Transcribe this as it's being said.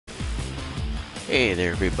Hey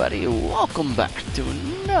there everybody, welcome back to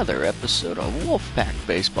another episode of Wolfpack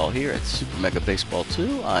Baseball here at Super Mega Baseball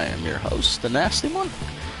 2. I am your host, the Nasty One.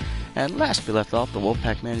 And last we left off, the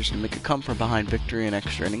Wolfpack managed to make a come-from-behind victory in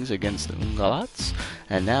extra innings against the Ungulates.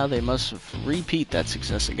 And now they must repeat that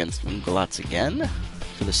success against Ungulates again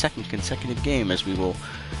for the second consecutive game, as we will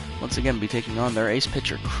once again be taking on their ace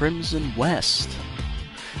pitcher, Crimson West.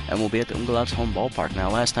 And we'll be at the Ungulates home ballpark. Now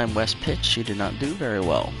last time West pitched, she did not do very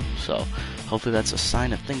well, so hopefully that's a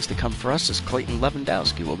sign of things to come for us, as Clayton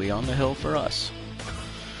Lewandowski will be on the hill for us.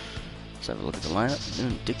 Let's have a look at the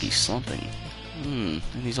lineup. Dickey's slumping. And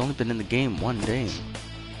he's only been in the game one game,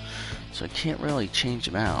 so I can't really change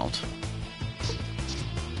him out.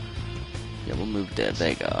 Yeah, we'll move De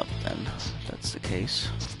Vega up then, if that's the case.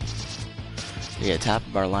 Yeah, top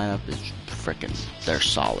of our lineup is frickin', they're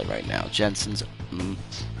solid right now. Jensen's,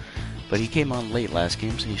 but he came on late last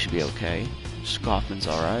game, so he should be okay. Scoffman's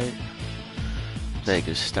alright.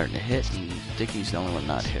 Vega's starting to hit, and Dickey's the only one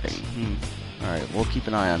not hitting. Alright, we'll keep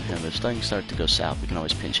an eye on him. If things start to go south, we can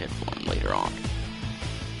always pinch hit for him later on.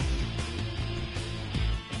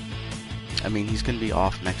 I mean, he's going to be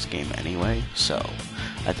off next game anyway, so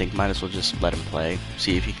I think might as well just let him play,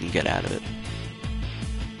 see if he can get out of it.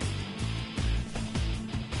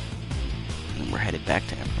 And we're headed back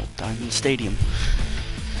to Emerald Diamond Stadium.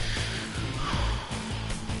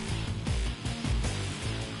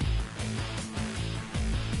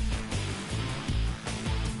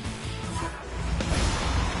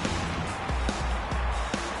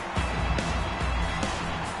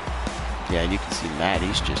 Yeah, you can see Matt,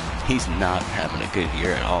 he's not having a good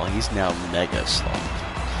year at all. He's now mega slumped.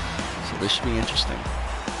 So this should be interesting.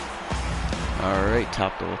 Alright,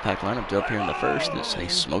 top of the Wolfpack lineup up here in the first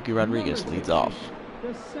is Smokey Rodriguez leads off.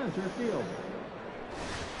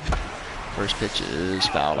 First pitch is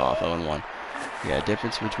fouled off, 0-1. Yeah,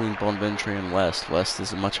 difference between Bonventre and West. West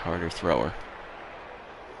is a much harder thrower.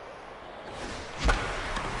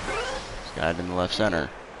 He's got it in the left center.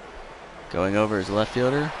 Going over his left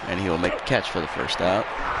fielder, and he will make the catch for the first out.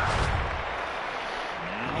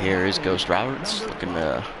 And here is Ghost Roberts, looking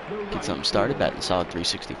to get something started, batting solid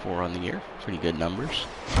 364 on the year. Pretty good numbers.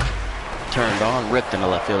 Turned on, ripped in the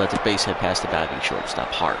left field. That's a base hit past the batting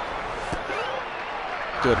shortstop, Hart.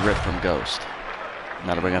 Good rip from Ghost.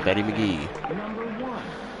 Now to bring up Eddie McGee.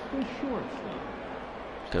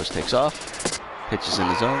 Ghost takes off, pitches in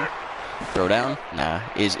the zone. Throw down,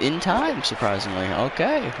 is in time, surprisingly.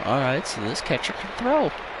 Okay, alright, so this catcher can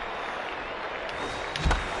throw.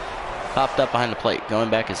 Popped up behind the plate,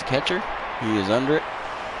 going back as a catcher. He is under it.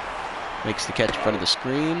 Makes the catch in front of the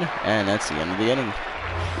screen, and that's the end of the inning.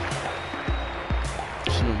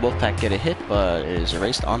 So Wolfpack get a hit, but it is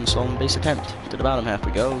erased on the stolen base attempt. To the bottom half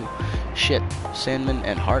we go. Shit, Sandman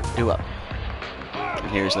and Hart do up.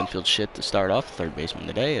 And here's Linfield Shit to start off, third baseman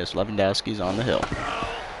today, as Lewandowski's on the hill.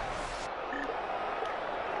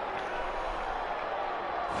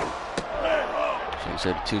 He's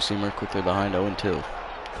a two-seamer quickly behind 0-2.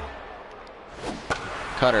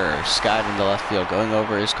 Cutter skied into left field, going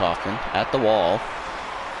over his Kaufman at the wall.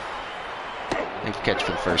 Make the catch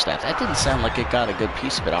for the first out. That didn't sound like it got a good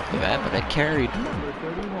piece of it off the bat, but it carried.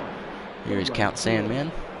 Here's Count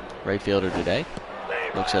Sandman, right fielder today.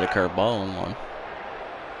 Looks at a curveball and 1.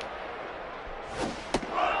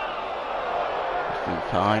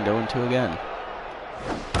 Behind 0-2 again.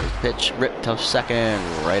 Pitch, ripped to second,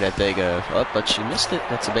 right at Vega. Oh, but she missed it.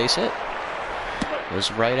 That's a base hit. It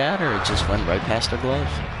was right at her. It just went right past her glove.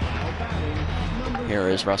 Here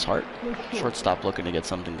is Russ Hart. Shortstop looking to get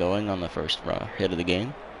something going on the first hit of the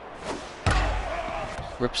game.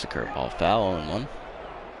 Rips the curveball, foul, 0-1.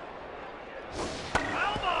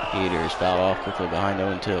 Heater is fouled off quickly behind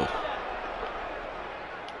 0-2.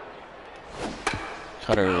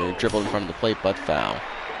 Cutter dribbled in front of the plate, but foul.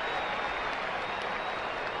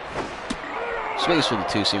 Swings for the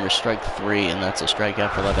two-seamer, strike 3, and that's a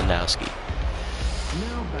strikeout for Lewandowski.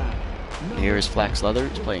 Here is Flax Leather,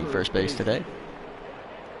 he's playing first base today.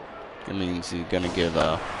 That means he's going to give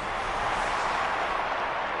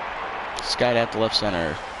skied out to left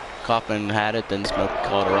center. Kaufman had it, then Smoke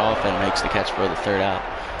called her off and makes the catch for the third out.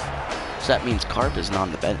 So that means Carp is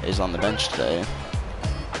on the bench today.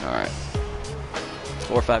 Alright.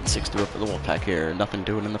 4, 5, and 6 do it for the Wolfpack here. Nothing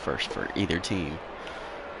doing in the first for either team.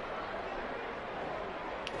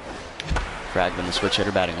 Fragman, the switch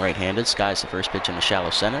hitter, batting right-handed. Skies the first pitch in the shallow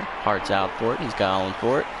center. Hart's out for it. He's going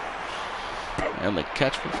for it. And he'll make a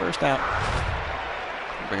catch for the first out.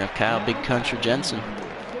 Bring up Kyle Big Country Jensen.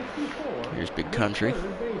 Here's Big Country.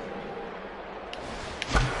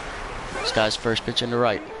 Skies first pitch in the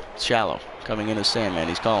right. Shallow. Coming in as Sandman.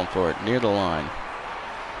 He's calling for it near the line.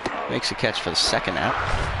 Makes a catch for the second out.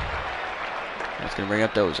 That's going to bring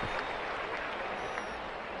up Dozer.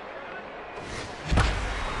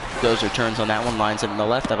 Dozer turns on that one, lines it in the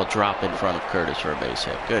left. That'll drop in front of Curtis for a base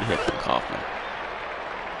hit. Good hit from Kaufman.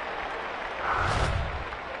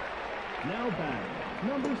 Now back,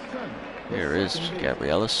 number 7. Here is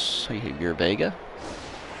Gabrielis. Here Vega.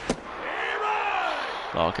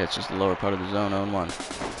 Ball catches the lower part of the zone,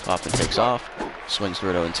 0-1. Kaufman takes off, swings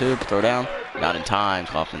through it 0-2, throw down. Not in time.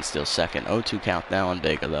 Kaufman steals second. 0-2 count now on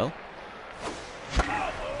Vega, though.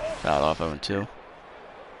 Fouled off 0-2.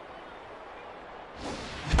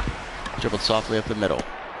 Dribbled softly up the middle.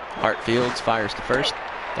 Hart fields, fires to first.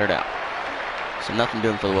 Third out. So nothing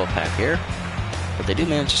doing for the Wolfpack here. But they do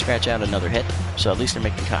manage to scratch out another hit, so at least they're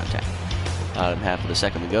making contact. Bottom half of the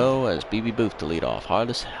second we go as BB Booth to lead off.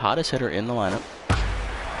 Hottest hitter in the lineup.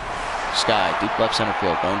 Sky, deep left center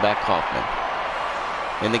field, going back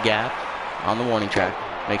Kaufman. In the gap, on the warning track,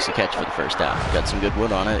 makes the catch for the first out. Got some good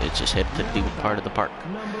wood on it, it just hit the deep part of the park.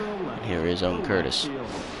 And here is Owen Curtis.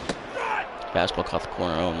 Fastball caught the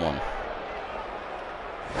corner, 0-1.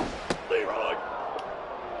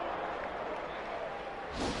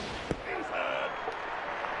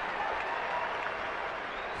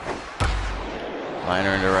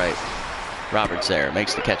 Liner into right. Roberts there,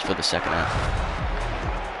 makes the catch for the second out.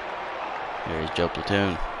 Here's Joe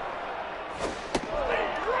Platoon.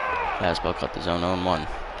 Fastball cut the zone 0-1.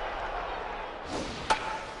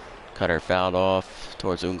 Cutter fouled off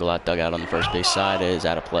towards Ungulate dugout on the first base side, is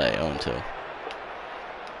out of play, 0-2.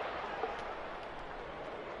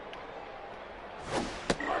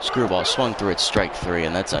 Screwball swung through it, strike 3,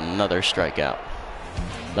 and that's another strikeout.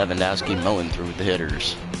 Lewandowski mowing through the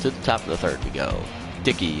hitters. To the top of the third we go.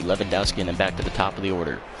 Dickey, Lewandowski, and then back to the top of the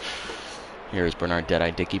order. Here is Bernard Deadeye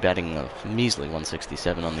Dickey batting a measly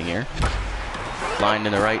 167 on the year. Line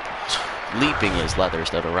in the right, leaping his leathers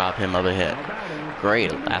though to rob him of a hit.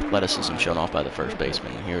 Great athleticism shown off by the first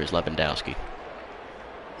baseman. Here is Lewandowski.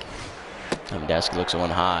 Lewandowski looks at one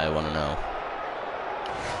high, 1-0.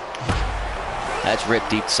 That's ripped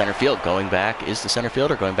deep to center field. Going back is the center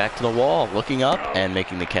fielder, going back to the wall, looking up and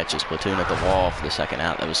making the catches. Platoon at the wall for the second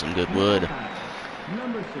out. That was some good wood.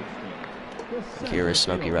 Here is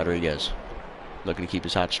Smokey Rodriguez, looking to keep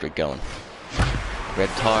his hot streak going. Red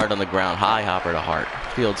hard on the ground, high hopper to Hart.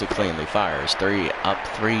 Fields it cleanly, fires 3 up,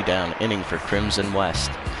 3 down, inning for Crimson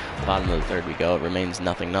West. Bottom of the third we go. It remains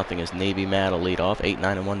 0-0 as Navy Mad will lead off.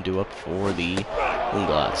 8-9-1 due up for the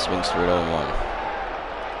Ungulates. Swings through it 0-1.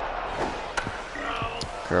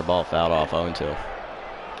 Curveball fouled off 0-2.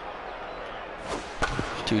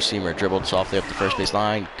 Two-seamer dribbled softly up the first base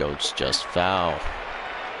line. Goes just foul.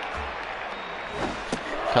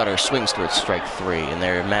 Cutter swings through it, strike 3, and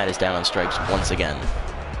there Matt is down on strikes once again.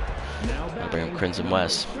 I'll bring him Crimson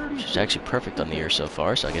West. She's actually perfect on the year so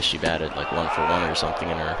far, so I guess she batted like 1-for-1 or something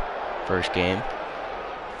in her first game.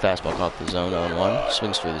 Fastball caught the zone 0-1.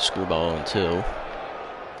 Swings through the screwball 0-2.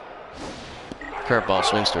 Curveball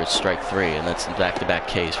swings through it, strike 3, and that's the back-to-back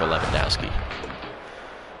Ks for Lewandowski.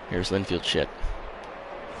 Here's Linfield Shit.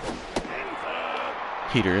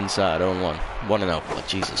 Heater inside, 0-1. 1-0. Oh,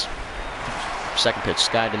 Jesus. Second pitch,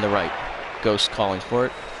 skied in the right. Ghost calling for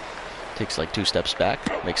it. Takes like 2 steps back.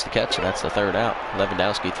 Makes the catch, and that's the third out.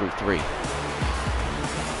 Lewandowski threw 3.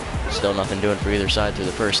 Still nothing doing for either side through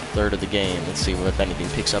the first third of the game. Let's see if anything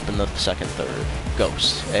picks up in the second third.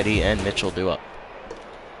 Ghost, Eddie, and Mitchell do up.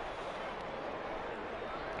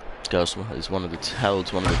 Ghost is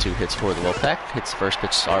holds one of the 2 hits for the Wolfpack. Hits the first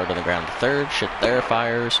pitch hard on the ground to third. Shit there,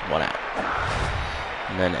 fires, 1 out.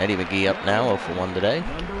 And then Eddie McGee up now, 0-for-1 today.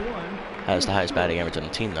 Has the highest batting average on the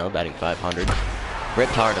team, though, batting 500.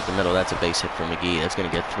 Ripped hard up the middle. That's a base hit for McGee. That's going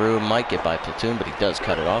to get through. Might get by Platoon, but he does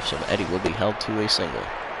cut it off, so Eddie will be held to a single.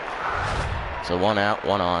 So 1 out,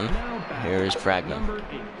 1 on. Here is Fragman.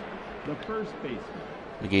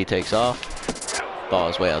 McGee takes off. Ball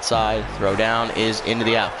is way outside. Throw down is into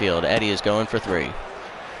the outfield. Eddie is going for 3.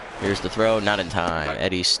 Here's the throw, not in time.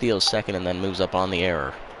 Eddie steals second and then moves up on the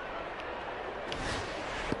error.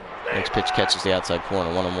 Next pitch catches the outside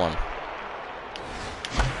corner, 1-1.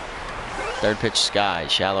 Third pitch, Sky,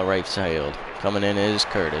 shallow right field. Coming in is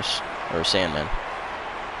Curtis, or Sandman.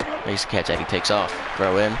 Makes the catch, Eddie takes off.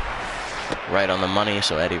 Throw in, right on the money,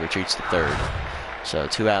 so Eddie retreats to third. So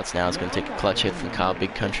 2 outs now. It's going to take a clutch hit from Kyle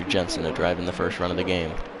Big Country Jensen to drive in the first run of the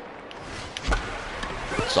game.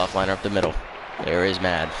 Soft liner up the middle. There is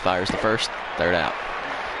Mad. Fires the first, third out.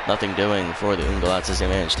 Nothing doing for the Ungulates as they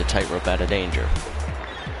manage to tightrope out of danger.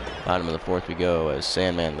 Bottom of the fourth we go as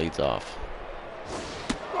Sandman leads off.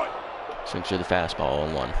 Swings through the fastball,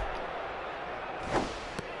 0-1.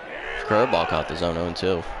 Curveball caught the zone,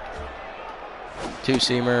 0-2.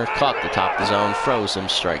 Two-seamer, caught the top of the zone, froze him,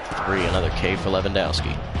 strike 3. Another K for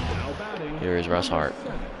Lewandowski. Here is Russ Hart.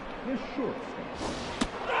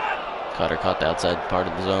 Cutter caught the outside part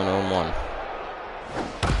of the zone, 0-1.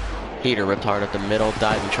 Heater ripped hard up the middle,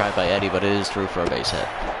 diving try by Eddie, but it is through for a base hit.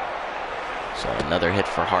 So another hit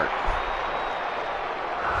for Hart.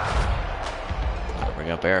 I'll bring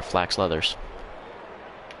up Eric Flax Leathers.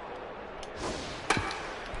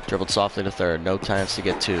 Dribbled softly to third, no chance to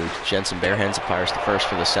get two. Jensen barehands and fires the first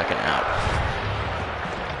for the second out.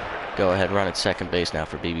 Go ahead run at second base now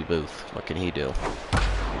for BB Booth. What can he do?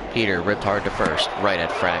 Peter ripped hard to first, right at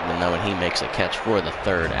Fragman though, and he makes a catch for the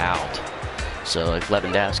third out. So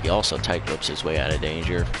Lewandowski also tight ropes his way out of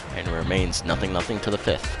danger and remains 0-0 to the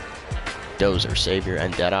 5th. Dozer, Savior,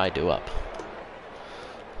 and Deadeye do up.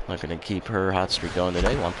 Not going to keep her hot streak going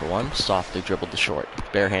today, 1 for 1. Softly dribbled to short.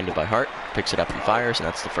 Barehanded by Hart, picks it up and fires, and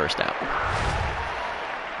that's the first out.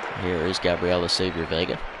 Here is Gabriela Savior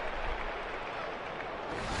Vega.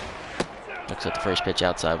 Looks at the first pitch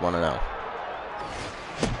outside, 1-0.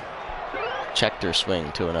 Checked her swing,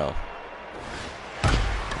 2-0.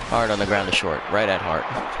 Hart on the ground to short, right at Hart.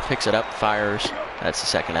 Picks it up, fires, that's the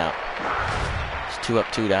second out. It's 2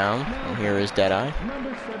 up, 2 down, and here is Deadeye.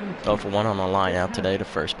 0 for 1 on the line out today to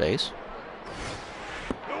first base.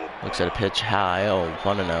 Looks at a pitch high,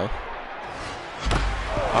 1-0.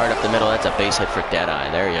 Hard up the middle, that's a base hit for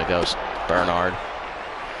Deadeye. There you go, Bernard.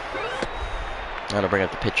 That'll bring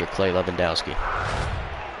up the pitcher, Clay Lewandowski.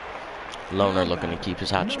 Loner looking to keep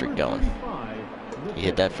his hot streak going. He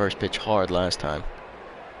hit that first pitch hard last time.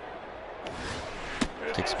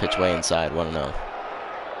 Takes the pitch way inside, 1-0.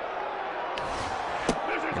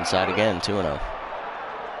 Inside again, 2-0.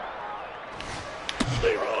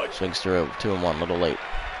 Swings through, 2-1, a little late.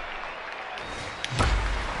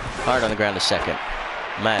 Hard on the ground to second.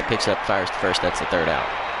 Matt picks up, fires to first, that's the third out.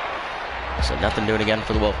 So nothing doing again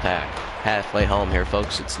for the Wolfpack. Halfway home here,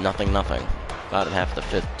 folks, it's 0-0. Bottom half of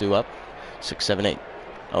the 5th due up, 6, 7, 8.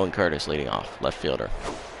 Owen Curtis leading off, left fielder.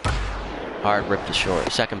 Hard rip to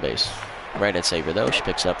short, second base. Right at Saber though, she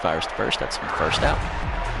picks up, fires to first, that's the first out.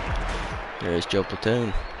 Here is Joe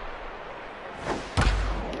Platoon.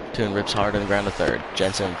 Platoon rips hard on the ground to third.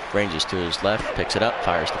 Jensen ranges to his left, picks it up,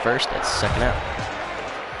 fires to first, that's the second out.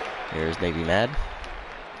 Here's Navy Mad.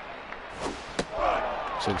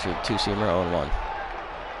 Swings to the two-seamer, 0-1.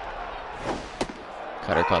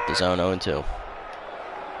 Cutter caught the zone, 0-2.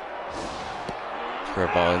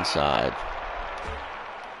 Curveball inside.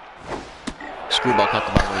 Screwball caught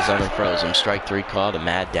the bottom of the zone and froze him. Strike 3 called, and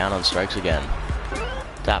Mad down on strikes again.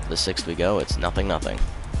 Top of the 6th we go, it's 0-0.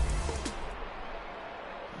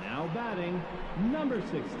 Now batting, number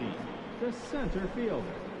 60, the center fielder.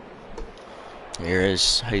 Here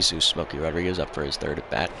is Jesus Smokey Rodriguez up for his third at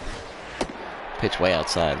bat. Pitch way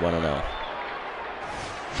outside, 1-0.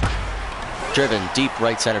 Driven deep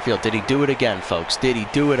right center field. Did he do it again, folks? Did he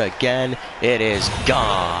do it again? It is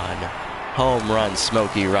gone. Home run,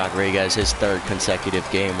 Smokey Rodriguez, his third consecutive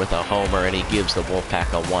game with a homer, and he gives the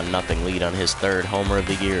Wolfpack a 1-0 lead on his third homer of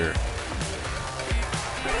the year.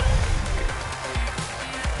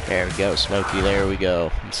 There we go, Smokey, there we go.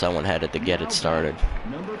 And someone had it to get it started.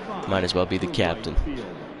 Might as well be the captain.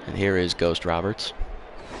 And here is Ghost Roberts.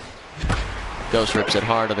 Ghost rips it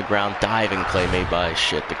hard to the ground, diving play made by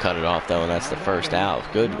Shit to cut it off though, and that's the first out.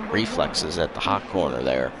 Good reflexes at the hot corner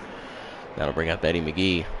there. That'll bring up Eddie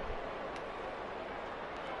McGee.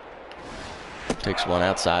 Takes one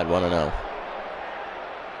outside, 1-0.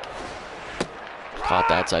 Caught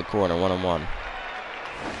the outside corner, 1-1.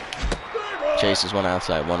 Chases one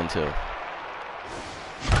outside, 1-2.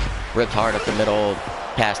 Ripped hard up the middle,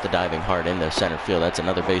 past the diving Hart into center field. That's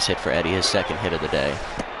another base hit for Eddie, his second hit of the day.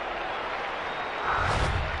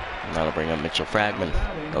 And that'll bring up Mitchell Fragman,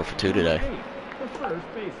 0 for 2 today.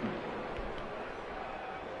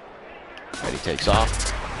 Eddie takes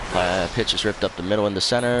off. Pitch is ripped up the middle into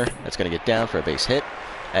center. That's going to get down for a base hit.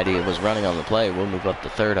 Eddie was running on the play. We'll move up to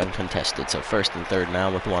third uncontested. So first and third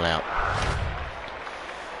now with one out.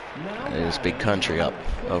 It is Big Country up,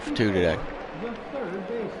 0 for 2 today.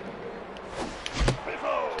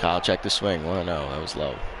 Kyle checked the swing, 1-0. That was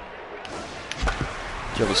low.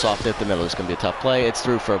 Dribble soft hit the middle. It's going to be a tough play. It's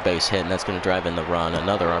through for a base hit, and that's going to drive in the run.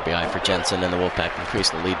 Another RBI for Jensen, and the Wolfpack increase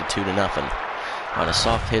the lead to 2-0. On a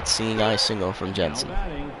soft hit, seeing eye single from Jensen.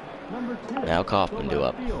 Now Kaufman due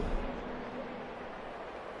up.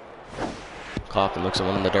 Kaufman looks at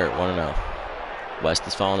one in the dirt, 1-0. West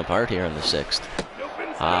is falling apart here in the 6th.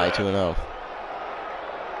 High, 2-0.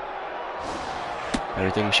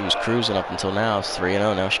 Everything she was cruising up until now is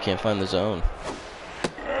 3-0. Now she can't find the zone.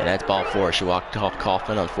 And that's ball 4. She walked off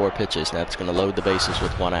Kaufman on 4 pitches. Now it's going to load the bases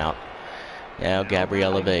with 1 out. Now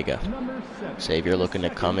Gabriela Vega. Number 7. Xavier looking to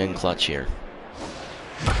come in clutch here.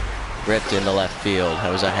 Ripped into left field.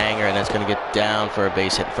 That was a hanger, and that's going to get down for a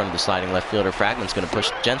base hit in front of the sliding left fielder. Fragment's going to push.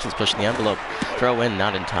 Jensen's pushing the envelope. Throw in,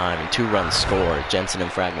 not in time, and 2 runs scored. Jensen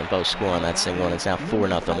and Fragment both score on that single, and it's now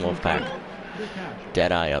 4-0 Wolfpack.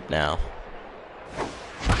 Deadeye up now.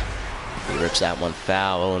 He rips that one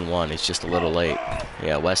foul, 0-1. He's just a little late.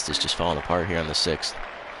 Yeah, West is just falling apart here on the 6th.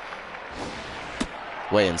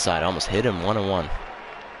 Way inside, almost hit him, 1-1.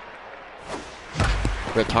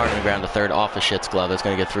 Ripped hard on the ground to third off of Schitt's glove. It's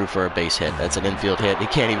going to get through for a base hit. That's an infield hit. He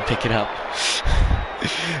can't even pick it up.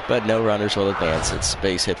 But no runners will advance. It's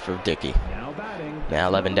base hit for Dickey.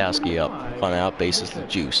 Now Lewandowski up. On out, bases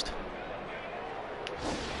juiced.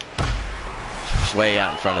 Way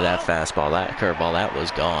out in front of that fastball. That curveball, that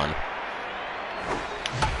was gone.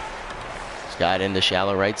 Skied into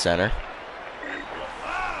shallow right center.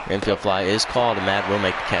 Infield fly is called, and Matt will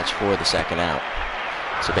make the catch for the second out.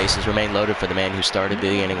 So bases remain loaded for the man who started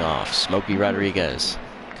the inning off. Smokey Rodriguez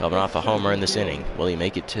coming off a homer in this inning. Will he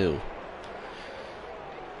make it 2?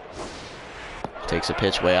 Takes a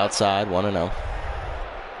pitch way outside, 1-0.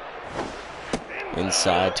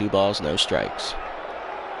 Inside, 2 balls, no strikes.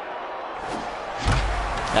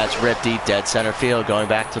 That's ripped deep, dead center field. Going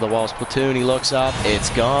back to the Walls platoon. He looks up.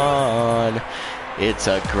 It's gone. It's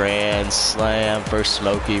a grand slam for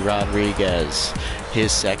Smokey Rodriguez.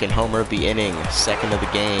 His second homer of the inning, second of the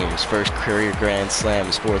game, his first career grand slam,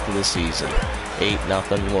 his 4th of the season.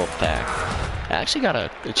 8-0 Wolfpack. I actually got an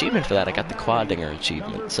achievement for that. I got the quad dinger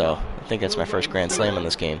achievement, so I think that's my first grand slam in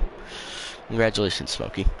this game. Congratulations,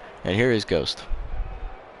 Smokey. And here is Ghost.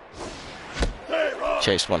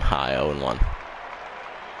 Chased one high, 0-1.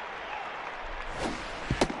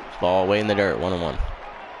 Ball way in the dirt, 1-1.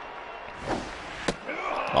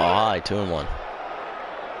 Ball high, 2-1.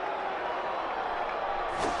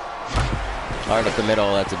 Hard up the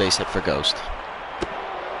middle, that's a base hit for Ghost.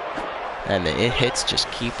 And the hits just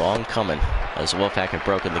keep on coming as Wolfpack have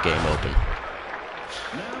broken the game open.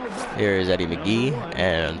 Here is Eddie McGee,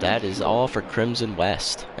 and that is all for Crimson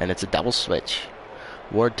West. And it's a double switch.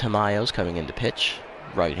 Ward Tamayo's coming in to pitch,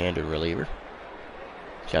 right-handed reliever.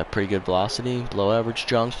 Got pretty good velocity, below average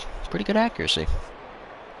junk, pretty good accuracy.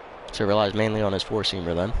 So relies mainly on his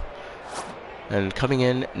 4-seamer then. And coming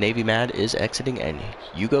in, Navy Mad is exiting, and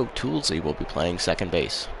Hugo Toolsy will be playing second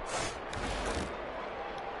base.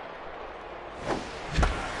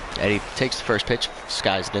 Eddie takes the first pitch,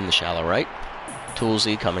 skies it in the shallow right.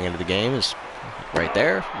 Toolsy coming into the game is right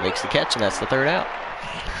there, makes the catch, and that's the 3rd out.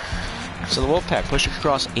 So the Wolfpack pushing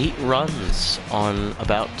across 8 runs on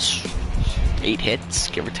about 8 hits,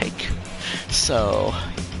 give or take. So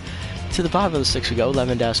to the bottom of the 6th we go.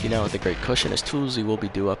 Lewandowski now with a great cushion as Toolsy will be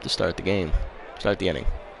due up to start the game. Start the inning.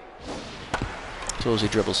 Toolsy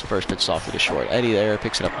dribbles the first pitch softly to short. Eddie there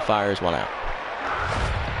picks it up and fires, 1 out.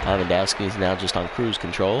 Lewandowski is now just on cruise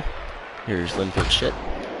control. Here's Linfield Shit.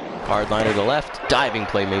 Hard liner to left. Diving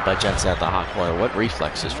play made by Jensen at the hot corner. What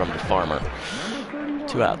reflexes from the farmer.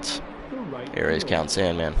 2 outs. Here is Count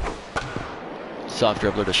Sandman. Soft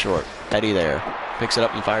dribbler to short. Eddie there. Picks it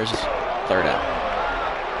up and fires his 3rd out.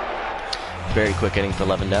 Very quick inning for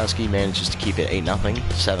Lewandowski. Manages to keep it 8-0.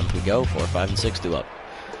 7th we go. 4, 5, and 6 due up.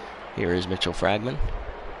 Here is Mitchell Fragman.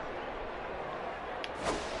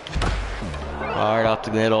 Hard off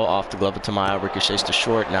the middle, off the glove of Tamayo. Ricochets to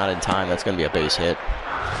short. Not in time. That's going to be a base hit.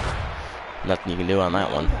 Nothing you can do on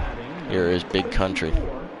that one. Here is Big Country.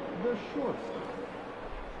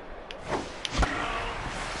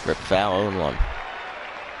 Rip foul, 0-1.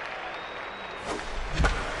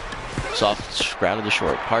 Soft grounded to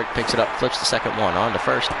short. Hart picks it up, flips the second one. On to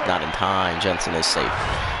first. Not in time. Jensen is safe.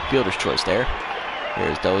 Fielder's choice there.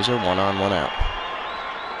 Here's Dozer. 1 on, 1 out.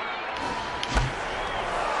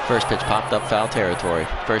 First pitch popped up foul territory.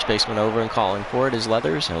 First baseman over and calling for it is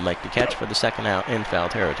Leathers. He'll make the catch for the second out in foul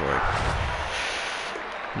territory.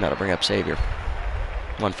 And that'll bring up Xavier.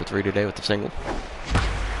 1 for 3 today with the single.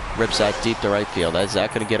 Rips that deep to right field. Is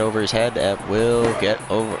that going to get over his head? That will get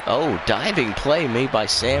over. Oh, diving play made by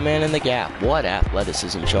Sandman in the gap. What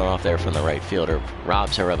athleticism shown off there from the right fielder.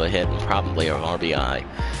 Robs her of a hit and probably an RBI.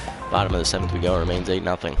 Bottom of the 7th we go. Remains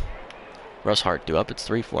 8-0. Russ Hart due up. It's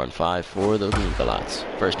 3, 4, and 5 for the Ungulates.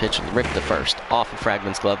 First pitch ripped the first. Off of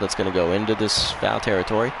Fragment's glove. That's going to go into this foul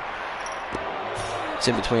territory. It's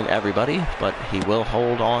in between everybody, but he will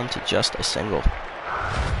hold on to just a single.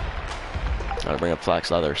 Gotta bring up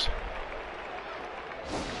Flax Leathers.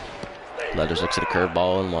 Leathers looks at a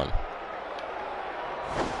curveball and 1.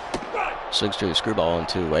 Swings to the screwball and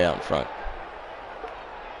 2 way out in front.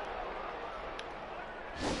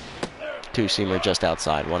 2-seamer just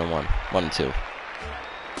outside. 1-1. 1-2.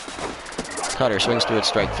 Cutter swings through it,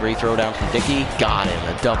 strike 3, throw down from Dickey. Got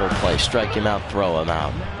him, a double play. Strike him out, throw him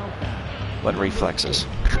out. What reflexes.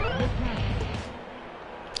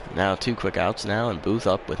 Now 2 quick outs now, and Booth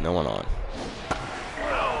up with no one on.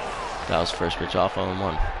 That was first pitch off,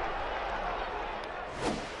 0-1.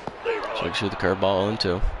 Swings through the curveball,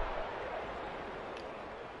 0-2.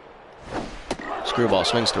 Screwball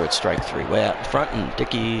swings through it, strike 3. Way out in front, and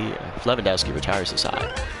Lewandowski retires the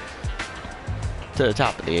side. To the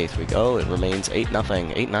top of the 8th we go. It remains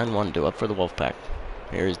 8-0. 8-9-1 due up for the Wolfpack.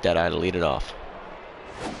 Here's Deadeye to lead it off.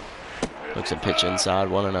 Looks at pitch inside,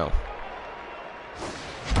 1-0.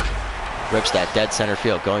 Rips that dead center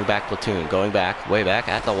field, going back platoon, going back, way back,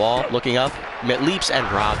 at the wall, looking up, leaps and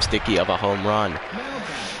robs Dickey of a home run.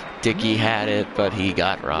 Dickey had it, but he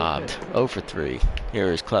got robbed. 0 for 3.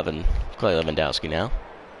 Here is Clay Lewandowski now.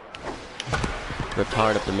 Ripped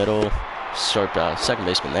hard up the middle, short second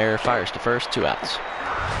baseman there, fires to first, 2 outs.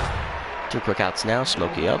 2 quick outs now,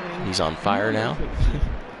 Smokey up, he's on fire now.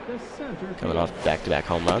 Coming off back-to-back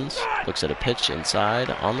home runs, looks at a pitch inside,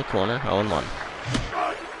 on the corner, 0-1.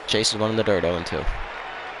 Chases one in the dirt, 0-2.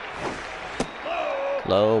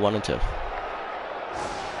 Low, 1-2.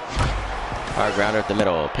 Hard grounder at the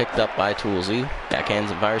middle, picked up by Toolsy.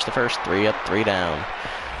 Backhands and fires to first, 3 up, 3 down.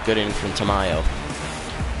 Good inning from Tamayo.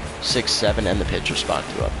 6-7, and the pitcher spot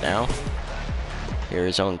 2 up now. Here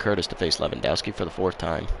is Owen Curtis to face Lewandowski for the 4th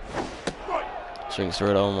time. Swings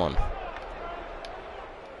through it, 0-1.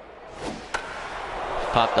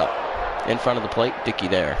 Popped up. In front of the plate, Dickey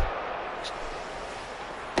there.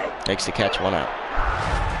 Makes the catch, 1 out.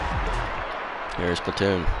 Here's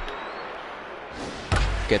Platoon.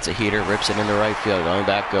 Gets a heater, rips it into right field. Going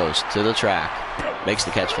back goes to the track. Makes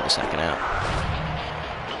the catch for the 2nd out.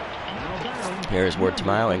 Here's Ward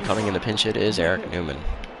Tamayo, and coming in the pinch hit is Eric Newman.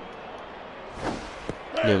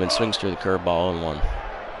 Newman swings through the curveball, 0-1.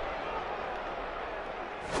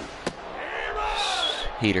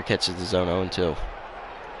 Heater catches the zone, 0-2.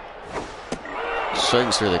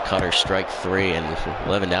 Swings through the cutter, strike 3, and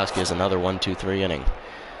Lewandowski has another 1-2-3 inning.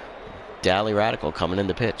 Dally Radical coming in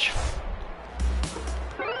to pitch.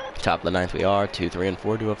 Top of the 9th we are, 2, 3, and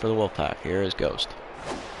 4 due up for the Wolfpack. Here is Ghost.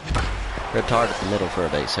 Ripped hard at the middle for a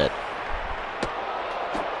base hit.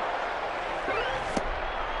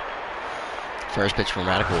 First pitch from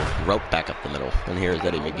Radical, rope back up the middle, and here is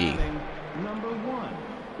Eddie McGee. Number 1,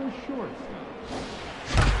 the shortstop.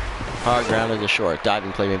 Hard ground to short,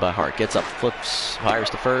 diving play made by Hart. Gets up, flips, fires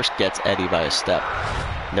to first, gets Eddie by a step.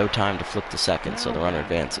 No time to flip to second, so the runner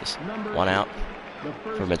advances. 1 out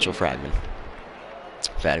for Mitchell Fragman.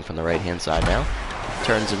 Batting from the right-hand side now.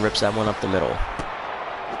 Turns and rips that one up the middle.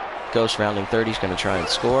 Ghost rounding third, he's going to try and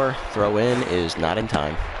score. Throw in is not in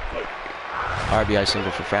time. RBI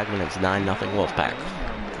single for Fragman, it's 9-0 Wolfpack.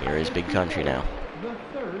 Here is Big Country now.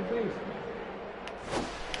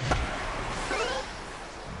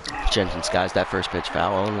 Jensen skies that first pitch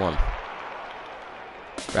foul, 0-1.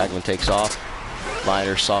 Fragman takes off.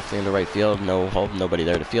 Liner softly into right field. No hold, nobody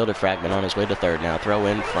there to field it. Fragman on his way to third now. Throw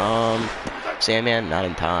in from Sandman, not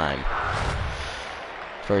in time.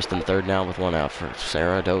 First and third now with 1 out for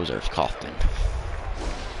Sarah Dozer. Kaufman.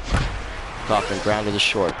 Kaufman grounded to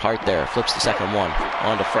short. Hart there. Flips the second one.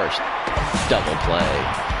 On to first. Double play.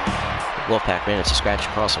 Wolfpack managed to scratch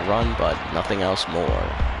across a run, but nothing else more.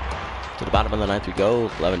 To the bottom of the 9th we go.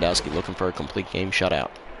 Lewandowski looking for a complete game shutout.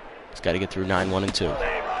 He's got to get through 9, 1, and 2.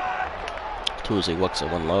 Toolsy looks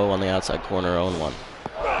at one low on the outside corner, 0-1.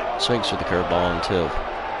 Swings for the curveball, 2.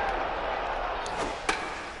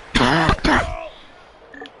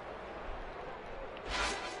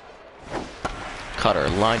 Cutter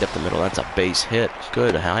lined up the middle. That's a base hit.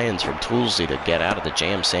 Good hands from Toolsy to get out of the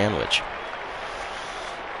jam sandwich.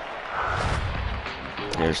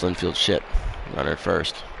 There's Linfield shit. Runner at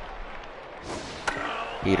first.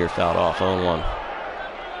 Heater fouled off, 0-1.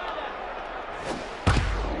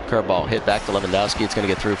 Curveball hit back to Lewandowski. It's going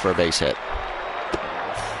to get through for a base hit.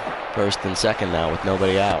 First and second now with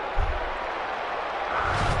nobody out.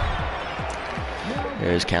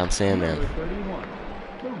 There's Count Sandman.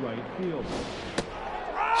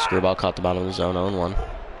 Screwball caught the bottom of the zone, 0-1.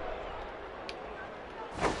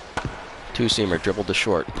 Two-seamer dribbled to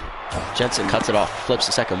short. Jensen cuts it off, flips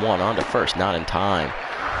the second one onto first, not in time.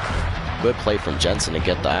 Good play from Jensen to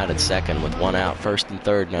get the out at second with 1 out. First and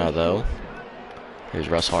third now, though. Here's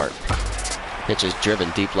Russ Hart. Pitch is driven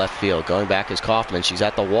deep left field. Going back is Kaufman. She's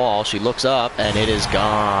at the wall. She looks up, and it is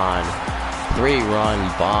gone.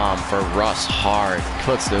 3-run bomb for Russ Hart.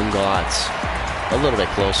 Puts the Ungulates a little bit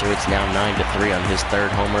closer. It's now 9-3 on his 3rd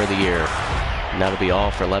homer of the year. And that'll be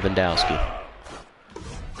all for Lewandowski.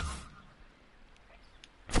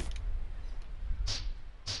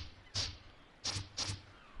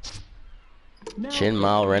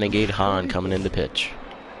 Chinmao Renegade Han coming in to pitch.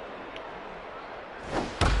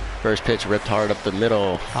 First pitch ripped hard up the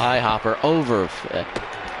middle. High hopper over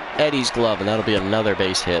Eddie's glove, and that'll be another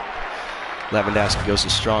base hit. Lewandowski goes to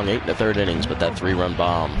strong 8 1/3 innings with that 3-run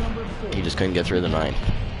bomb. He just couldn't get through the 9th.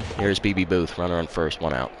 Here's BB Booth, runner on first,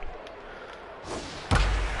 1 out.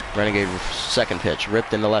 Renegade second pitch,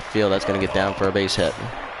 ripped into left field. That's going to get down for a base hit.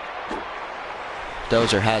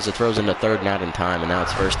 Dozer has it, throws into third, not in time, and now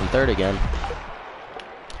it's first and third again.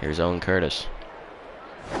 Here's Owen Curtis.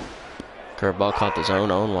 Curveball caught the zone,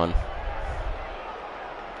 0-1.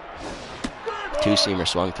 Two-seamer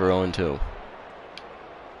swung through 0-2.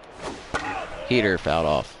 Heater fouled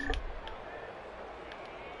off.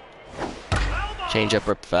 Change-up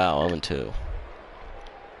ripped foul, 0-2.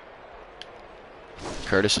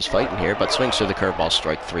 Curtis is fighting here, but swings through the curveball,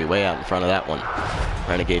 strike 3, way out in front of that one.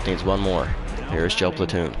 Renegade needs one more. Here's Joe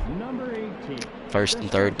Platoon. First and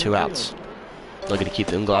third, 2 outs. Looking to keep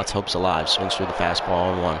the Ungulates' hopes alive. Swings through the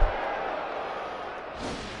fastball, 1-1.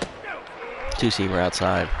 Two-seamer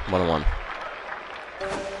outside, 1-1.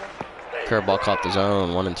 Curveball caught the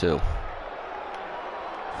zone, 1-2.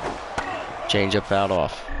 Change-up fouled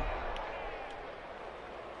off.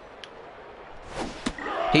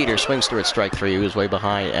 Heater swings through it, strike 3. He was way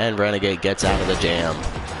behind, and Renegade gets out of the jam.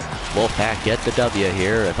 Wolfpack get the W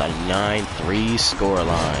here with a 9-3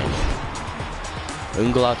 scoreline.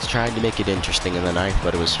 Ungulates tried to make it interesting in the 9th,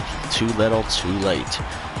 but it was too little, too late.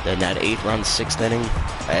 Then that 8-run 6th inning,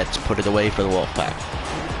 that's put it away for the Wolfpack.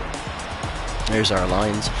 There's our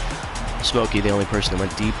lines. Smokey, the only person that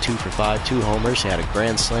went deep, 2 for 5, 2 homers. He had a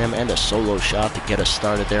grand slam and a solo shot to get us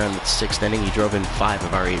started there in the 6th inning. He drove in 5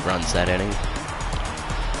 of our 8 runs that inning.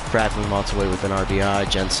 Bradley walks away with an RBI,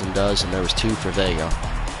 Jensen does, and there was 2 for Vega.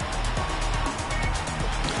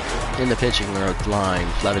 In the pitching line,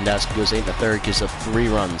 Lewandowski goes 8 1/3, gives up 3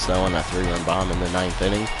 runs though on that 3-run bomb in the 9th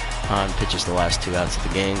inning. Han pitches the last 2 outs of the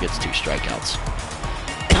game, gets 2 strikeouts.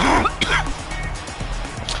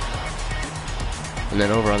 And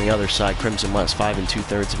then over on the other side, Crimson West, 5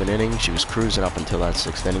 2/3 of an inning. She was cruising up until that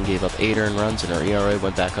 6th inning, gave up 8 earned runs, and her ERA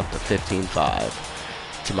went back up to 15.5.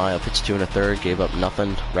 Tamayo pitched 2 1/3, gave up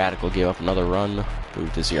nothing. Radical gave up another run,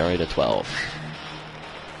 moved his ERA to 12.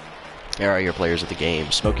 There are your players of the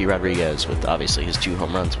game. Smokey Rodriguez, with obviously his 2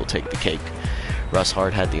 home runs, will take the cake. Russ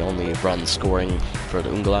Hart had the only run scoring for the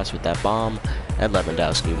Ungulates with that bomb, and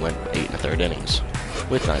Lewandowski went 8 1/3 innings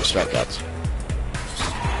with 9 strikeouts.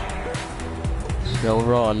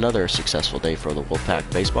 Overall, another successful day for the Wolfpack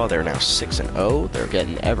baseball. They're now 6-0. They're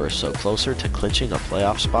getting ever so closer to clinching a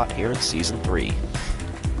playoff spot here in Season 3.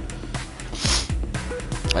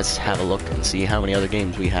 Let's have a look and see how many other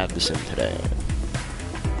games we have this in today.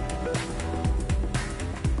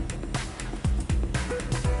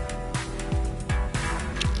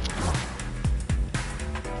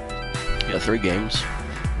 We got 3 games.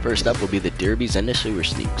 First up will be the Derbies and the Sewer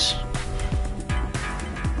Sneaks.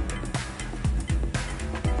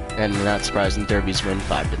 And not surprising, Derbies win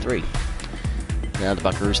 5-3. Now the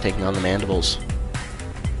Buckaroos taking on the Mandibles.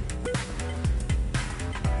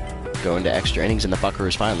 Going to extra innings, and the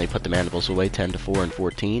Buckaroos finally put the Mandibles away 10-4 and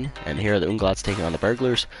 14. And here are the Ungulates taking on the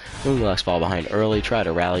Burglars. The Ungulates fall behind early, try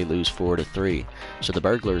to rally, lose 4-3. So the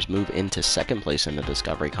Burglars move into second place in the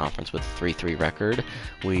Discovery Conference with a 3-3 record.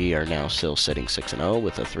 We are now still sitting 6-0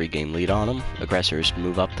 with a 3-game lead on them. Aggressors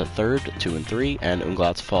move up to third, 2-3, and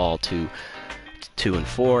Ungulates fall to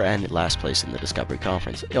 2-4 and last place in the Discovery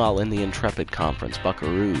Conference. While in the Intrepid Conference,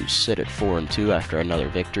 Buckaroos sit at 4-2 after another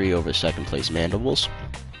victory over second place Mandibles.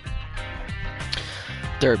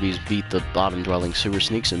 Derbies beat the bottom-dwelling Sewer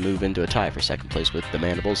Sneaks and move into a tie for second place with the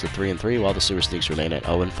Mandibles at 3-3, while the Sewer Sneaks remain at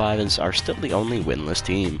 0-5 and are still the only winless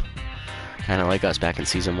team. Kind of like us back in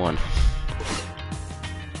Season 1.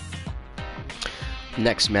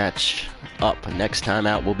 Next match up, next time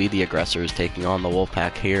out, will be the Aggressors taking on the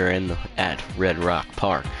Wolfpack here at Red Rock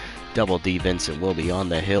Park. Double D Vincent will be on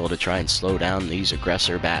the hill to try and slow down these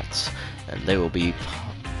Aggressor bats, and they will be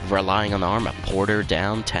relying on the arm of Porter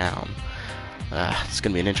downtown. It's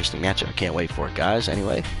going to be an interesting matchup. I can't wait for it, guys.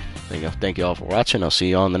 Anyway, thank you all for watching. I'll see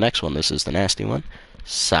you on the next one. This is the Nasty One,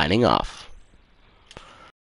 signing off.